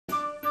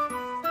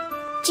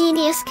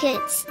Genius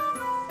Kids.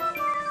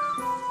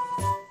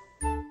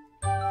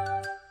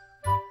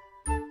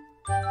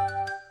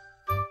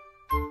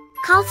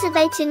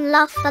 Cultivating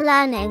love for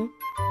learning.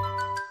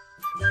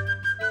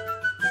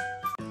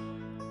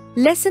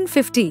 Lesson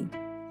 50.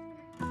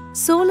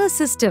 Solar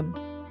System.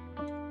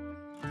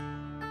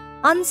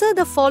 Answer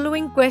the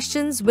following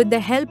questions with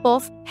the help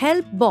of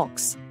Help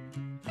Box.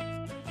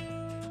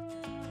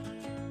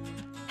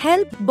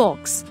 Help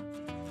Box.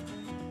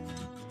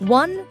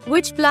 1.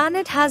 Which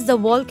planet has the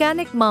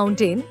volcanic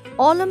mountain,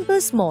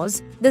 Olympus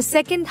Mons, the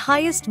second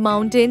highest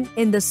mountain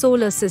in the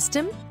solar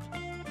system?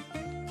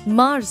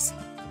 Mars.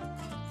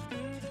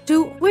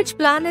 2. Which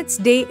planet's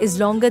day is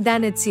longer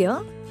than its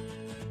year?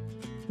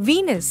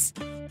 Venus.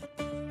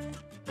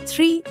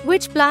 3.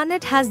 Which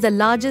planet has the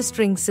largest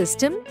ring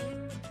system?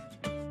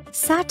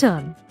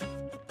 Saturn.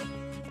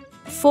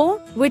 4.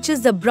 Which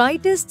is the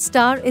brightest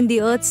star in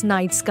the Earth's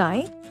night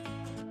sky?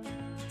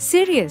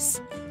 Sirius.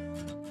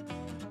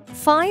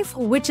 5.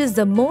 Which is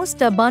the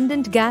most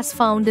abundant gas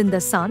found in the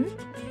Sun?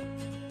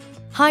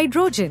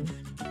 Hydrogen.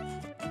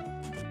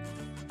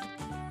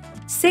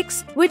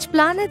 6. Which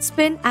planet's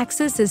spin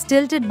axis is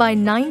tilted by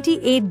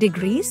 98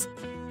 degrees?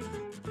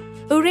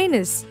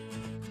 Uranus.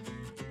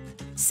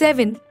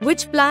 7.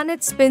 Which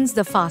planet spins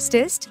the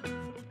fastest?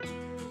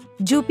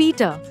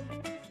 Jupiter.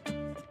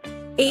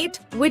 8.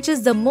 Which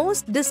is the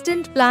most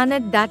distant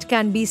planet that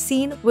can be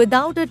seen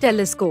without a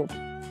telescope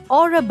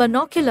or a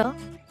binocular?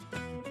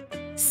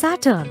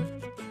 Saturn.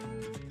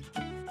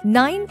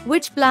 9.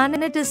 Which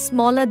planet is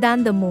smaller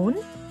than the Moon?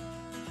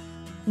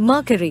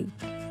 Mercury.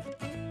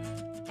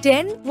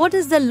 10. What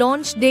is the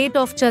launch date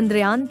of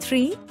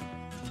Chandrayaan-3?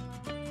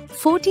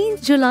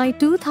 14th July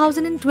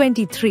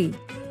 2023.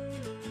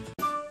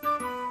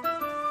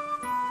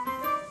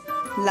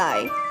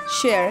 Like,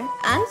 share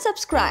and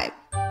subscribe.